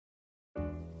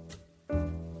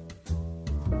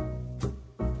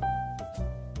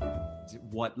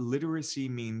what literacy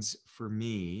means for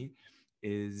me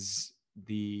is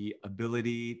the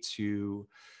ability to,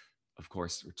 of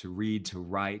course, to read, to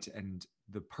write, and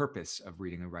the purpose of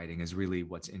reading and writing is really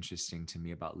what's interesting to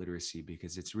me about literacy,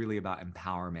 because it's really about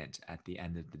empowerment at the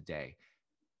end of the day.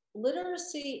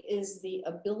 Literacy is the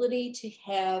ability to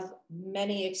have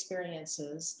many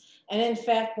experiences. And in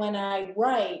fact, when I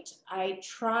write, I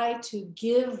try to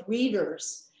give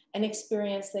readers an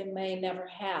experience they may never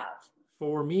have.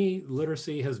 For me,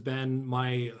 literacy has been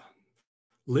my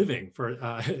living for,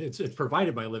 it's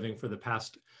provided my living for the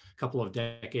past couple of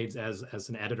decades as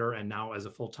an editor and now as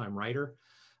a full-time writer,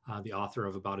 the author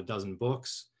of about a dozen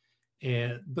books.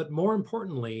 But more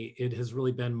importantly, it has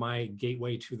really been my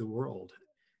gateway to the world.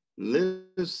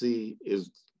 Literacy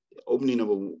is opening of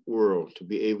a world to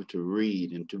be able to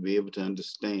read and to be able to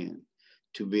understand,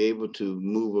 to be able to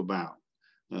move about.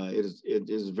 It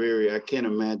is very, I can't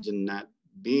imagine not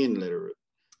being literate.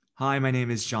 Hi, my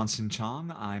name is Johnson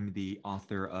Chong. I'm the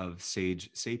author of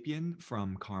Sage Sapien,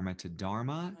 From Karma to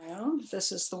Dharma. Well,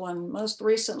 this is the one most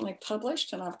recently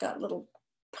published, and I've got little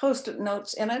Post-it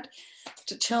notes in it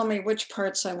to tell me which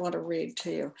parts I want to read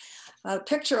to you. A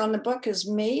picture on the book is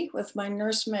me with my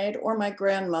nursemaid or my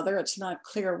grandmother. It's not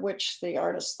clear which the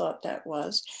artist thought that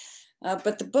was.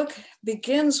 But the book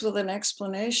begins with an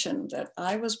explanation that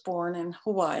I was born in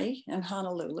Hawaii, in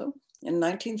Honolulu, in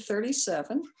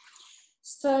 1937.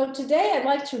 So today I'd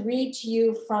like to read to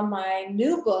you from my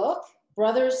new book,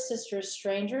 Brothers, Sisters,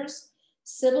 Strangers,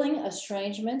 Sibling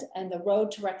Estrangement and the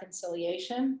Road to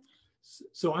Reconciliation.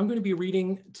 So I'm going to be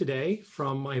reading today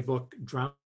from my book,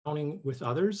 Drowning with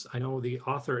Others. I know the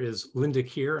author is Linda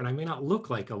Keir, and I may not look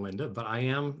like a Linda, but I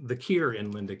am the Keir in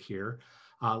Linda Keir.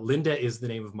 Linda is the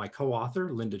name of my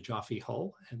co-author, Linda Jaffe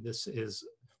Hull, and this is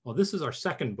our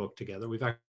second book together. We've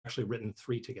actually written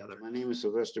 3 together. My name is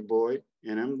Sylvester Boyd,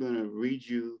 and I'm going to read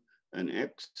you an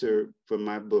excerpt from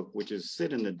my book, which is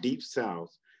set in the Deep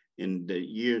South in the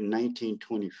year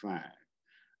 1925.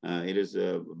 It is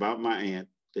about my aunt.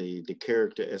 The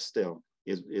character Estelle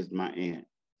is my aunt,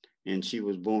 and she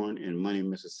was born in Money,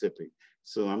 Mississippi.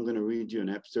 So I'm going to read you an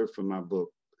excerpt from my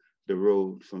book, The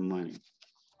Road from Money.